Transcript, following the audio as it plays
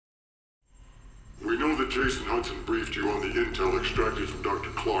Jason Hudson briefed you on the intel extracted from Dr.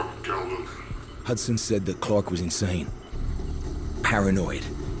 Clark in Kowloon. Hudson said that Clark was insane. Paranoid.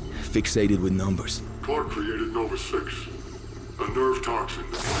 Fixated with numbers. Clark created Nova 6. A nerve toxin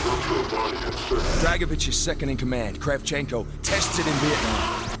that can rupture a body in seconds. Dragovich is second in command. Kravchenko tested in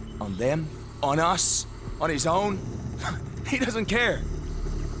Vietnam. On them? On us? On his own? He doesn't care.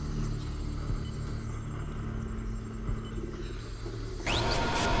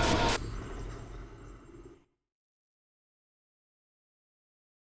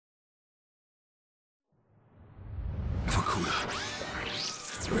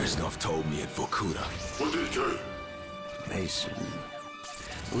 Reznov told me at Vorkuta. What did he tell you? Mason,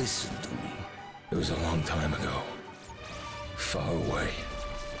 listen to me. It was a long time ago. Far away.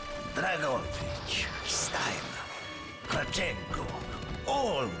 Dragovich, Steiner, Kravchenko,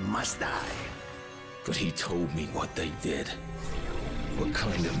 all must die. But he told me what they did. What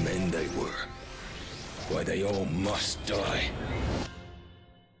kind of men they were. Why they all must die.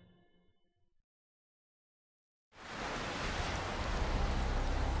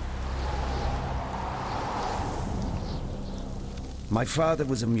 My father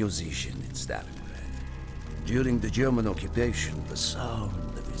was a musician in Stalingrad. During the German occupation, the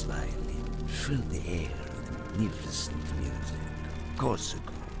sound of his violin filled the air with magnificent music. Korsakov,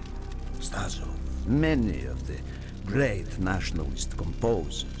 Stasov, many of the great nationalist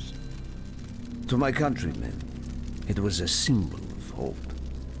composers. To my countrymen, it was a symbol of hope.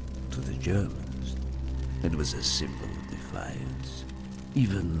 To the Germans, it was a symbol of defiance.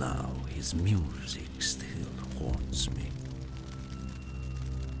 Even now, his music still haunts me.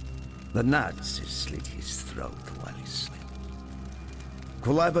 The Nazis slit his throat while he slept.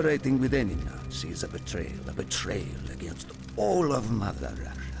 Collaborating with any Nazi is a betrayal against all of Mother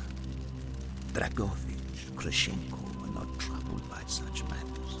Russia. Dragovich, Kravchenko were not troubled by such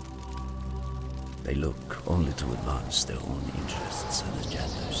matters. They look only to advance their own interests and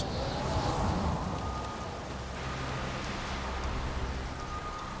agendas.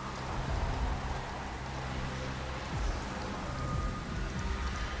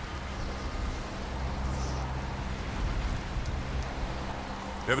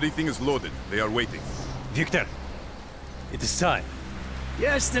 Everything is loaded. They are waiting. Viktor, it is time.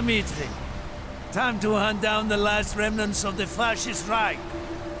 Yes, Dmitri. Time to hunt down the last remnants of the fascist Reich.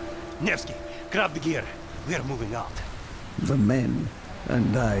 Nevsky, grab the gear. We are moving out. The men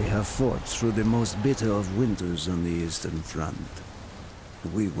and I have fought through the most bitter of winters on the Eastern Front.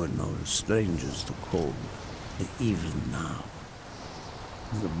 We were no strangers to cold, even now.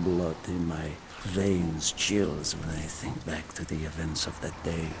 The blood in my veins chills when I think back to the events of that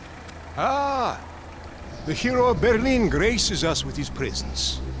day. Ah! The hero of Berlin graces us with his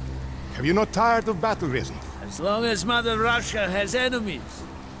presence. Have you not tired of battle, Reznov? As long as Mother Russia has enemies,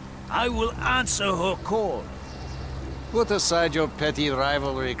 I will answer her call. Put aside your petty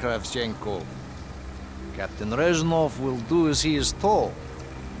rivalry, Kravchenko. Captain Reznov will do as he is told.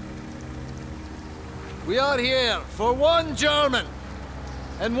 We are here for one German,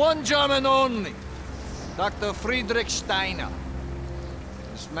 and one German only. Dr. Friedrich Steiner.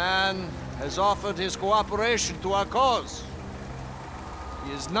 This man has offered his cooperation to our cause.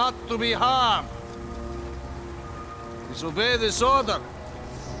 He is not to be harmed. Disobey this order,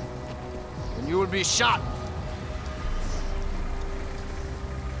 and you will be shot.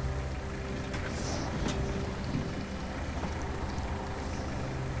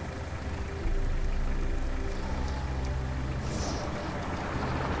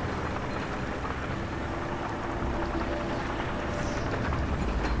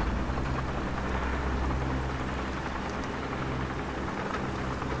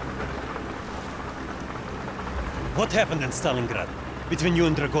 What happened in Stalingrad between you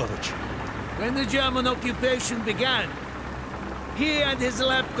and Dragovich? When the German occupation began, he and his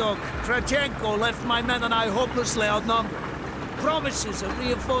lapdog, Kravchenko, left my men and I hopelessly outnumbered. Promises of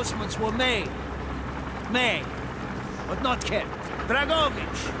reinforcements were made, but not kept.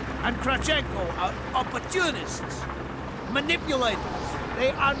 Dragovich and Kravchenko are opportunists, manipulators.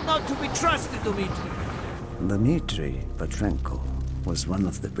 They are not to be trusted, Dmitri. Dmitri Petrenko was one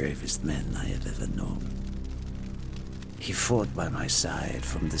of the bravest men I have ever known. He fought by my side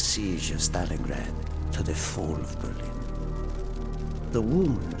from the siege of Stalingrad to the fall of Berlin. The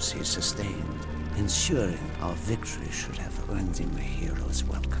wounds he sustained, ensuring our victory, should have earned him a hero's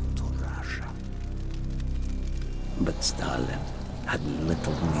welcome to Russia. But Stalin had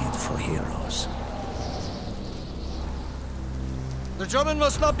little need for heroes. The German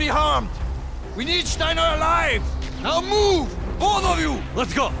must not be harmed. We need Steiner alive. Now move, both of you.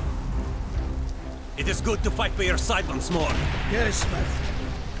 Let's go. It is good to fight by your side once more. Yes, my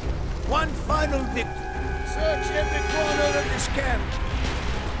friend. One final victory. Search every corner of this camp.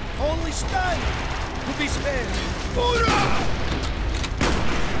 Only Stein will be spared. Hoorah!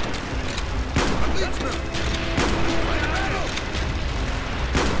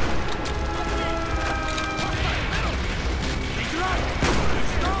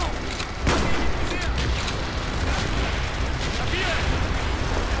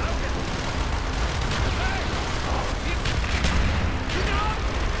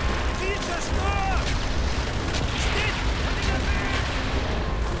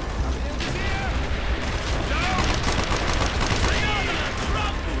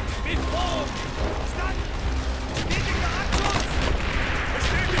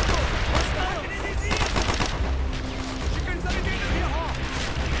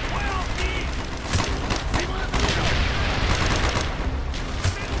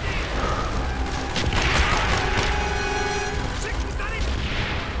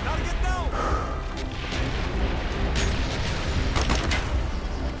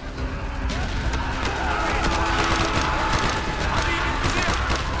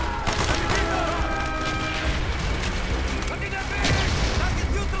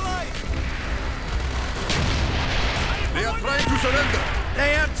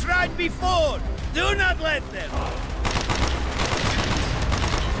 They have tried before. Do not let them.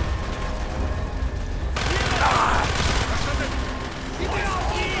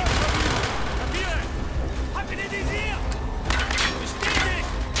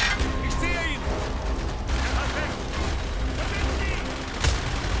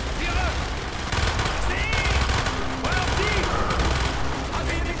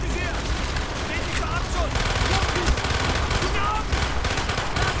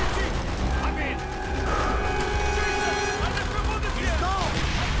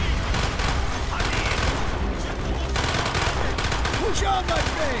 Push on, my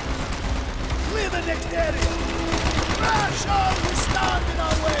friend! Clear the next area! Crash all who stand in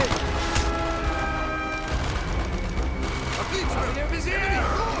our way!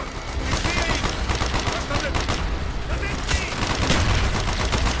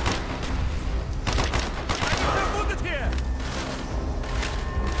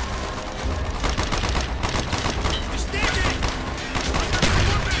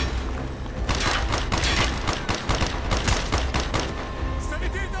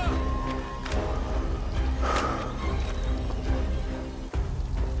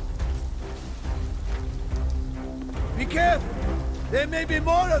 Be careful! There may be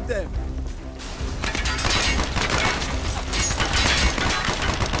more of them!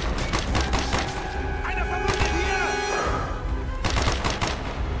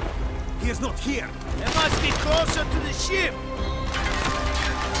 He is not here! They must be closer to the ship!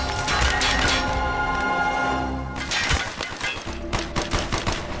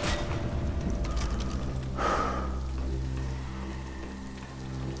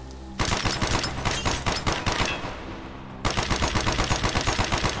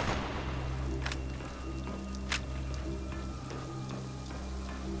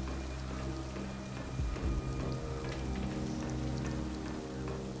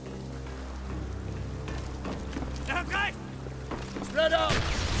 Spread out!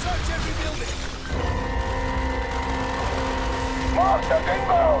 Search every building! Marked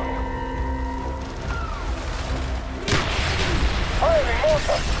inbound! Firing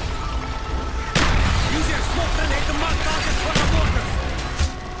mortar! Use your smoke grenade to mark targets for the mortars!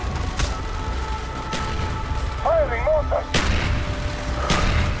 Firing mortar!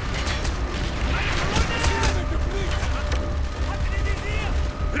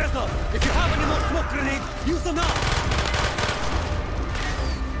 Reznov, if you have any more smoke grenades, use them now!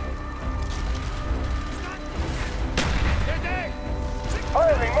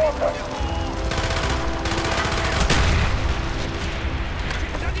 Firing mortar!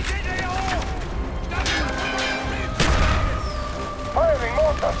 Firing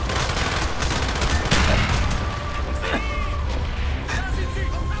mortar!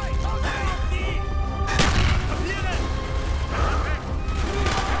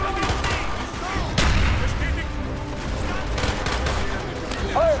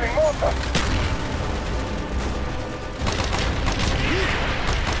 Firing mortar!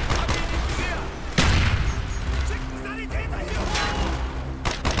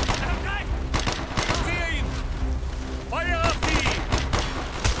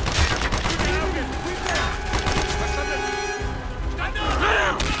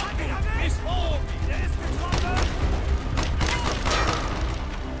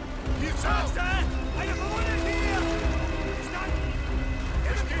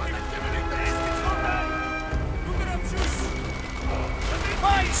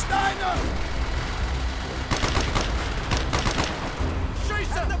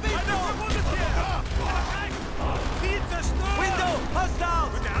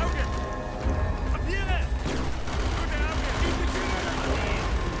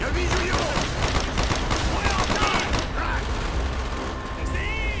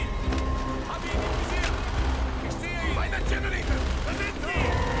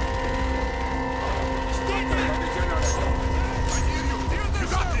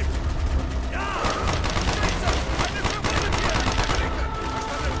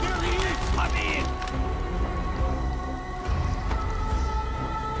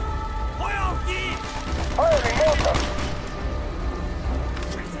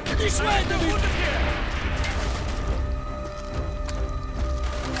 This way, David!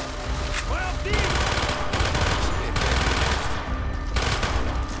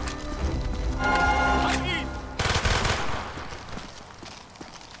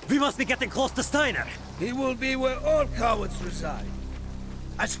 We must be getting close to Steiner. He will be where all cowards reside.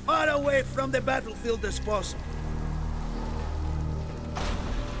 As far away from the battlefield as possible.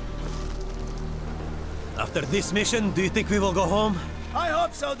 After this mission, do you think we will go home? I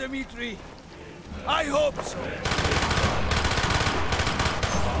hope so, Dmitri. I hope so.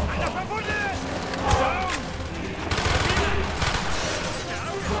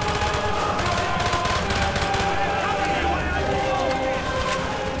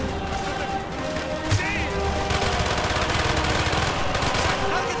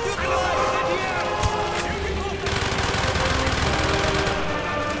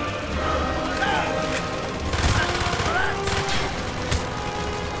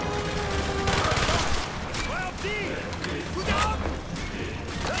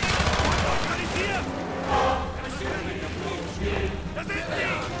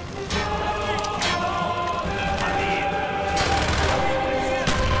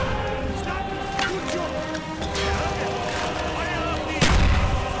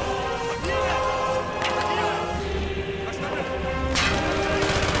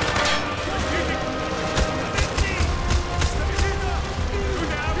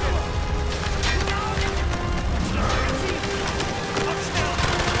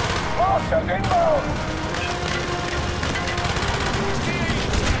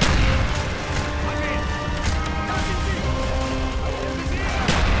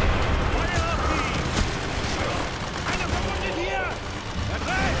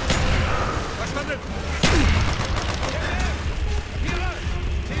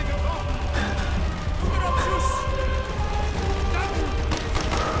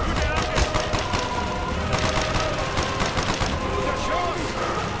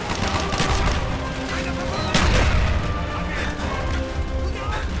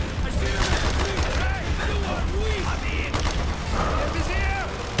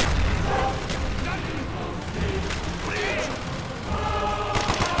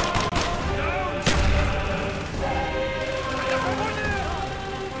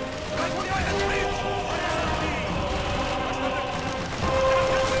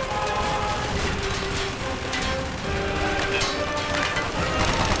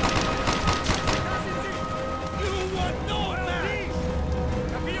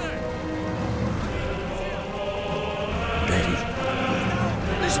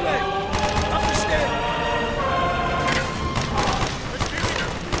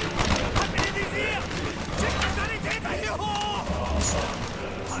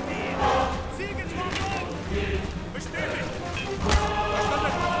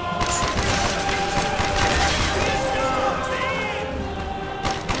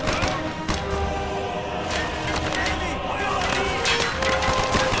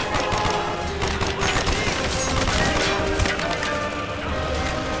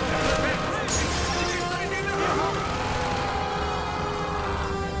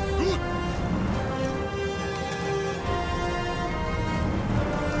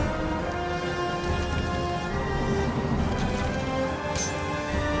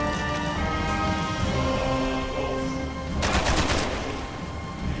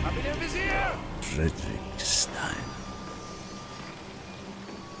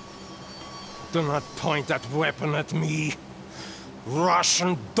 Do not point that weapon at me,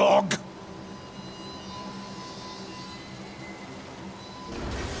 Russian dog!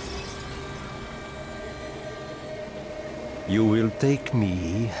 You will take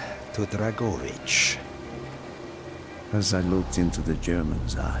me to Dragovich. As I looked into the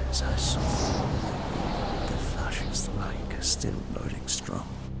German's eyes, I saw the fascist Reich still burning strong.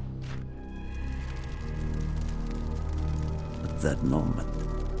 At that moment,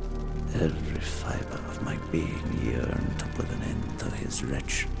 every fiber of my being yearned to put an end to his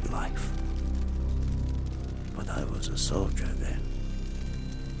wretched life. But I was a soldier then.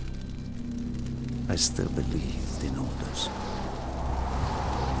 I still believed in orders.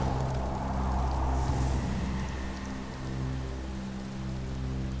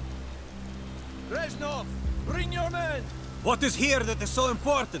 Reznov, bring your men! What is here that is so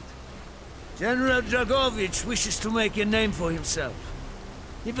important? General Dragovich wishes to make a name for himself.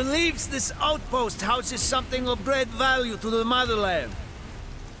 He believes this outpost houses something of great value to the motherland.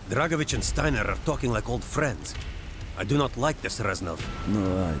 Dragovich and Steiner are talking like old friends. I do not like this, Reznov. No,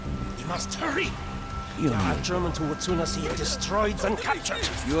 I don't. We must hurry! You There are know, Germans who would sooner see it destroyed than captured.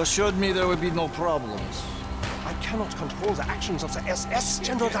 You assured me there would be no problems. I I cannot control the actions of the SS,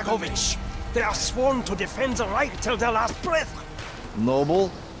 General Dragovich. They are sworn to defend the Reich till their last breath.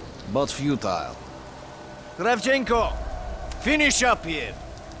 Noble, but futile. Kravchenko, finish up here.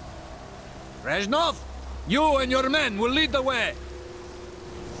 Reznov, you and your men will lead the way.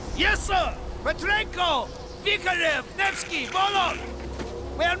 Yes, sir! Petrenko! Vikarev! Nevsky! Bolot!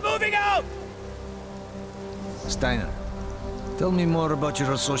 We are moving out! Steiner, tell me more about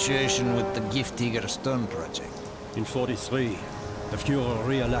your association with the Giftiger Stern project. In 43, the Fuhrer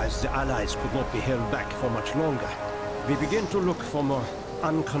realized the Allies could not be held back for much longer. We began to look for more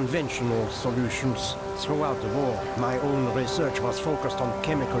unconventional solutions. Throughout the war, my own research was focused on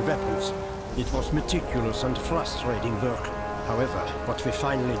chemical weapons. It was meticulous and frustrating work. However, what we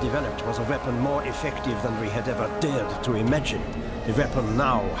finally developed was a weapon more effective than we had ever dared to imagine. A weapon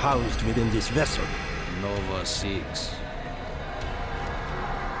now housed within this vessel. Nova 6.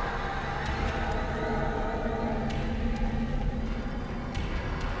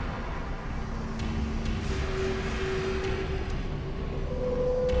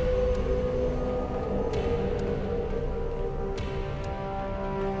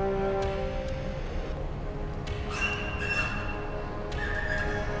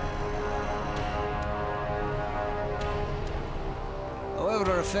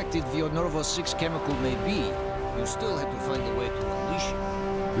 However effective the Nova 6 chemical may be, you still have to find a way to unleash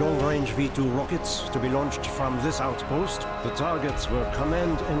it. Long-range V2 rockets to be launched from this outpost. The targets were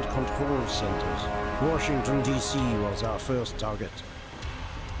command and control centers. Washington, D.C. was our first target.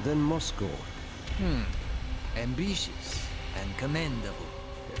 Then Moscow. Ambitious and commendable,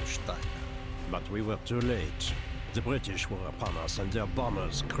 Herr Steiner. But we were too late. The British were upon us and their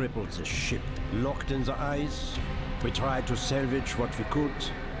bombers crippled the ship. Locked in the ice, we tried to salvage what we could,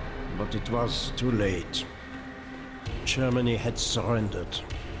 but it was too late. Germany had surrendered,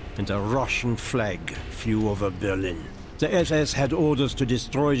 and a Russian flag flew over Berlin. The SS had orders to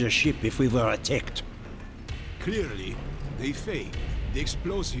destroy the ship if we were attacked. Clearly, they failed. The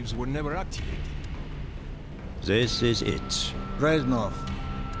explosives were never activated. This is it. Reznov,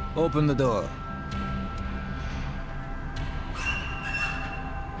 open the door.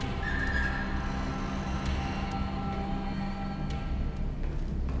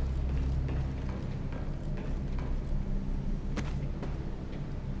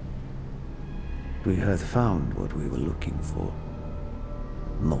 We had found what we were looking for.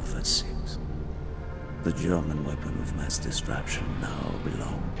 Nova 6. The German weapon of mass destruction now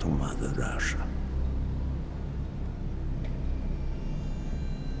belonged to Mother Russia.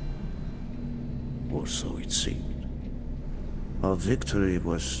 Or so it seemed. Our victory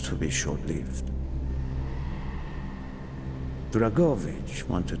was to be short-lived. Dragovich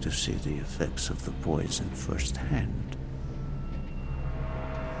wanted to see the effects of the poison firsthand.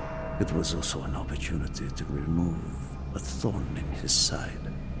 It was also an opportunity to remove a thorn in his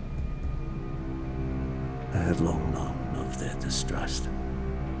side. I had long known of their distrust.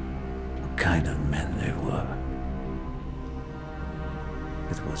 What kind of men they were.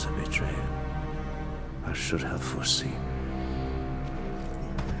 It was a betrayal I should have foreseen.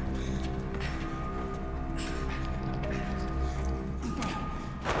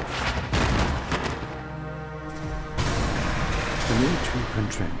 Dmitri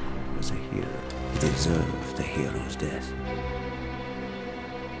Petrenko was a hero. He deserved a hero's death.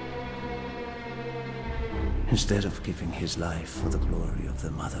 Instead of giving his life for the glory of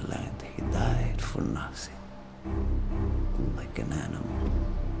the motherland, he died for nothing. Like an animal.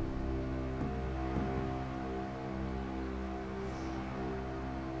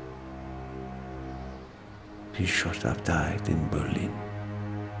 He shot up died in Berlin.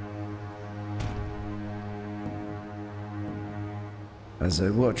 As I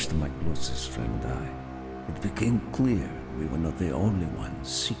watched my closest friend die, it became clear we were not the only ones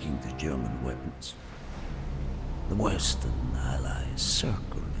seeking the German weapons. The Western allies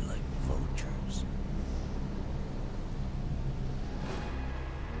circled like vultures.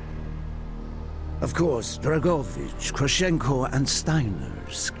 Of course, Dragovich, Krashenko, and Steiner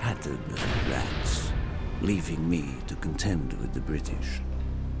scattered like rats, leaving me to contend with the British.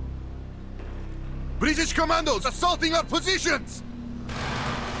 British commandos assaulting our positions!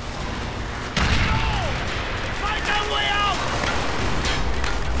 Find our way out!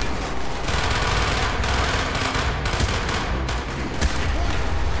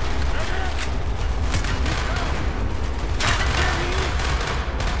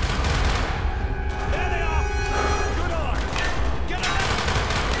 There they are! Good on! Get him!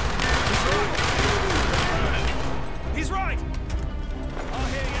 He's right! I'll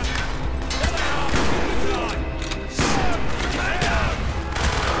hear you! There they are! Good on!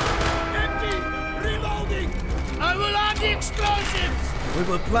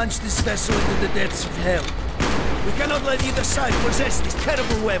 plunge this vessel into the depths of hell. We cannot let either side possess this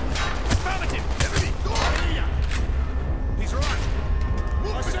terrible weapon. Affirmative! Enemy! He's right!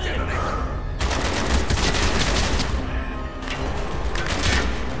 I see him!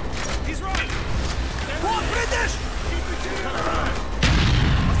 He's right! What, British?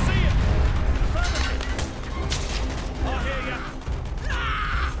 I see him! Affirmative! I hear ya!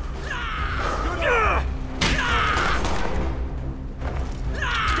 Good on!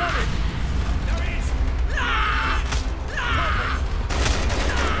 Got it! There he is!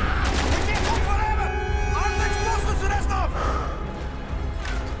 We can't hold forever! Armed explosives, Reznov!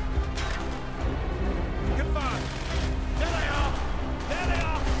 Confirmed. There they are! There they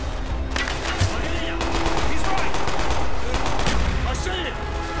are! I hear ya! He's right! I see it!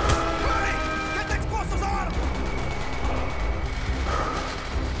 Hurry! Get the explosives armed!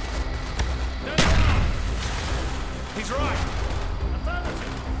 There they are! He's right!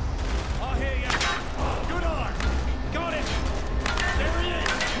 Affirmative! I hear ya! Good eye! Got it! There he is!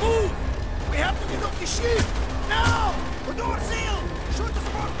 Move! We have to get up the ship! Now! The door's sealed! Shoot the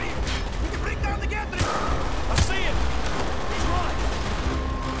support beam! We can break down the gantry! I see him! He's right!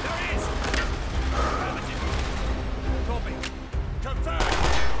 There he is! Affirmative! Copy! Confirmed!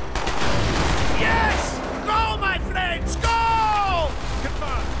 Yes! Go, my friends! Go!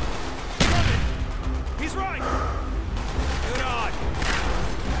 Confirmed! Got it! He's right! Good eye!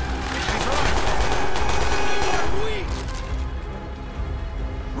 He's right!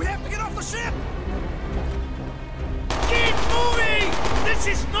 We have to get off the ship! Keep moving! This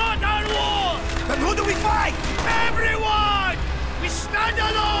is not our war! Then who do we fight? Everyone! We stand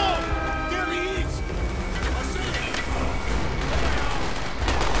alone! There he is! I see him! There they are!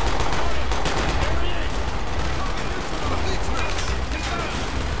 There he is!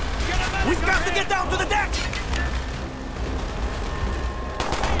 We've got to get down to the deck!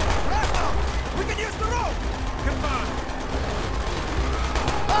 Reznov! We can use the rope! Confirmed!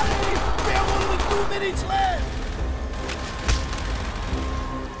 Hurry! We have only 2 minutes left!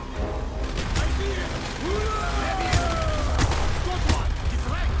 I see him! There he is! Good one! He's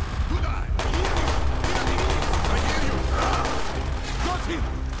right! Good eye! I hear you! There he is! I hear you! Got him!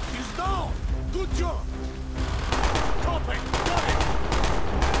 He's down! Good job! Copy! Got it!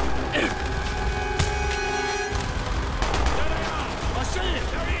 There they are! I see him!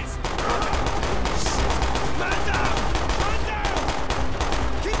 There he is! Man down! Man down!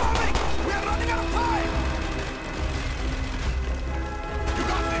 Keep moving! We are running out of time! You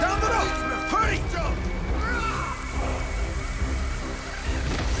got this! Down the road! Hurry! Jump!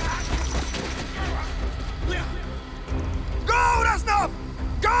 Go, Reznov!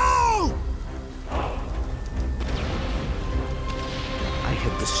 Go! I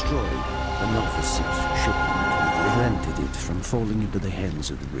had destroyed the Nova 6 shipment and prevented it from falling into the hands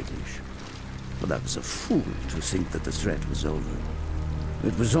of the British. But I was a fool to think that the threat was over.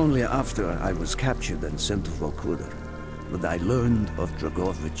 It was only after I was captured and sent to Vorkuta that I learned of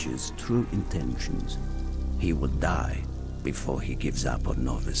Dragovich's true intentions. He would die before he gives up on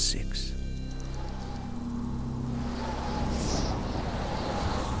Nova 6.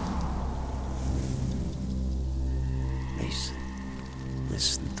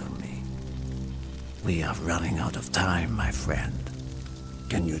 Listen to me. We are running out of time, my friend.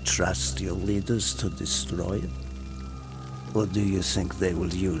 Can you trust your leaders to destroy it? Or do you think they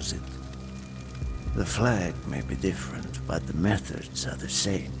will use it? The flag may be different, but the methods are the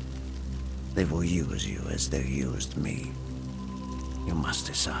same. They will use you as they used me. You must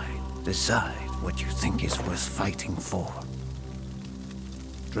decide. Decide what you think is worth fighting for.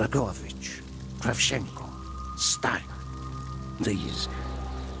 Dragovich, Kravchenko, Steiner. These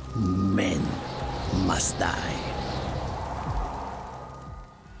men must die.